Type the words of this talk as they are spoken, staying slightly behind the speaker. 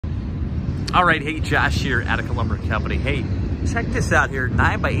All right, hey, Josh here, Attica Lumber Company. Hey, check this out here,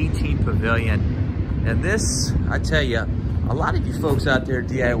 9x18 pavilion. And this, I tell you, a lot of you folks out there,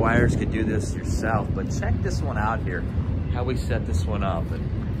 DIYers, could do this yourself, but check this one out here, how we set this one up. And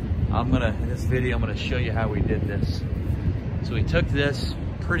in this video, I'm gonna show you how we did this. So we took this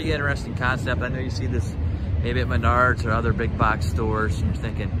pretty interesting concept. I know you see this maybe at Menards or other big box stores, and you're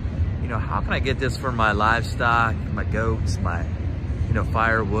thinking, you know, how can I get this for my livestock, my goats, my, you know,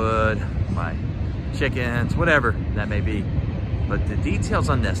 firewood, my chickens, whatever that may be. But the details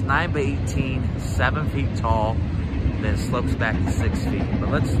on this, 9x18, 7 feet tall, and then it slopes back to 6 feet. But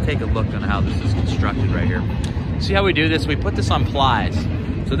let's take a look on how this is constructed right here. See how we do this? We put this on plies.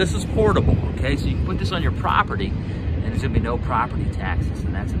 So this is portable, okay? So you can put this on your property and there's gonna be no property taxes,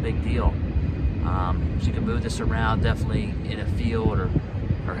 and that's a big deal. So you can move this around definitely in a field or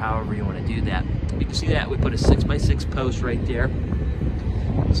however you wanna do that. You can see that we put a 6x6 post right there.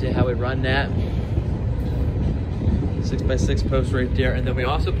 See how we run that? 6x6 post right there. And then we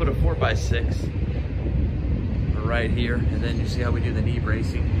also put a 4x6 right here. And then you see how we do the knee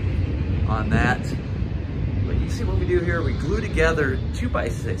bracing on that. But you see what we do here, we glue together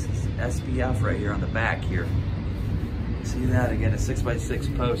 2x6 SPF right here on the back here. See that again, a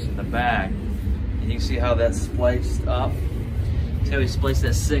 6x6 post in the back. And you can see how that's spliced up. See how we splice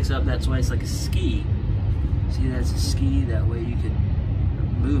that 6 up, that's why it's like a ski. See, that's a ski, that way you can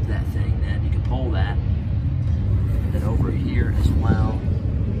move that thing, then you can pull that. And then over here as well,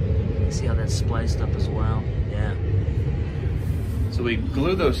 you see how that's spliced up as well? Yeah. So we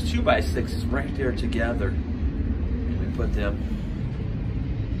glue those 2x6s right there together, and we put them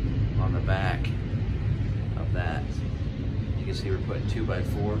on the back of that. You can see we're putting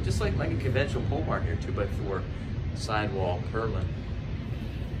 2x4, just like a conventional pole barn here, 2x4 sidewall purlin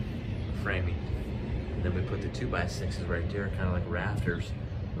framing. And then we put the 2x6s right there, kind of like rafters.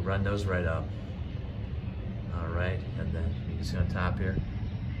 We run those right up. All right, and then you can see on top here,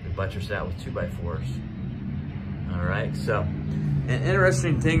 we buttress that with 2x4s. All right, so an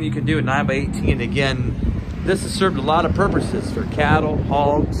interesting thing you can do at 9x18, again, this has served a lot of purposes for cattle,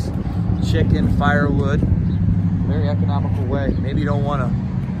 hogs, chicken, firewood. Very economical way. Maybe you don't want a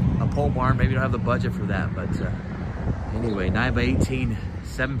pole barn, maybe you don't have the budget for that, but anyway, 9x18,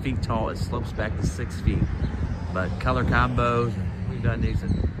 7 feet tall, it slopes back to 6 feet. But color combos, we've done these,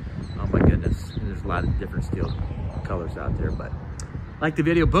 and oh my goodness, there's a lot of different steel colors out there. But like the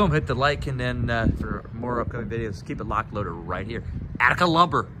video, boom, hit the like, and then for more upcoming videos, keep it locked, loaded right here,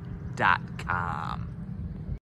 AtticaLumber.com.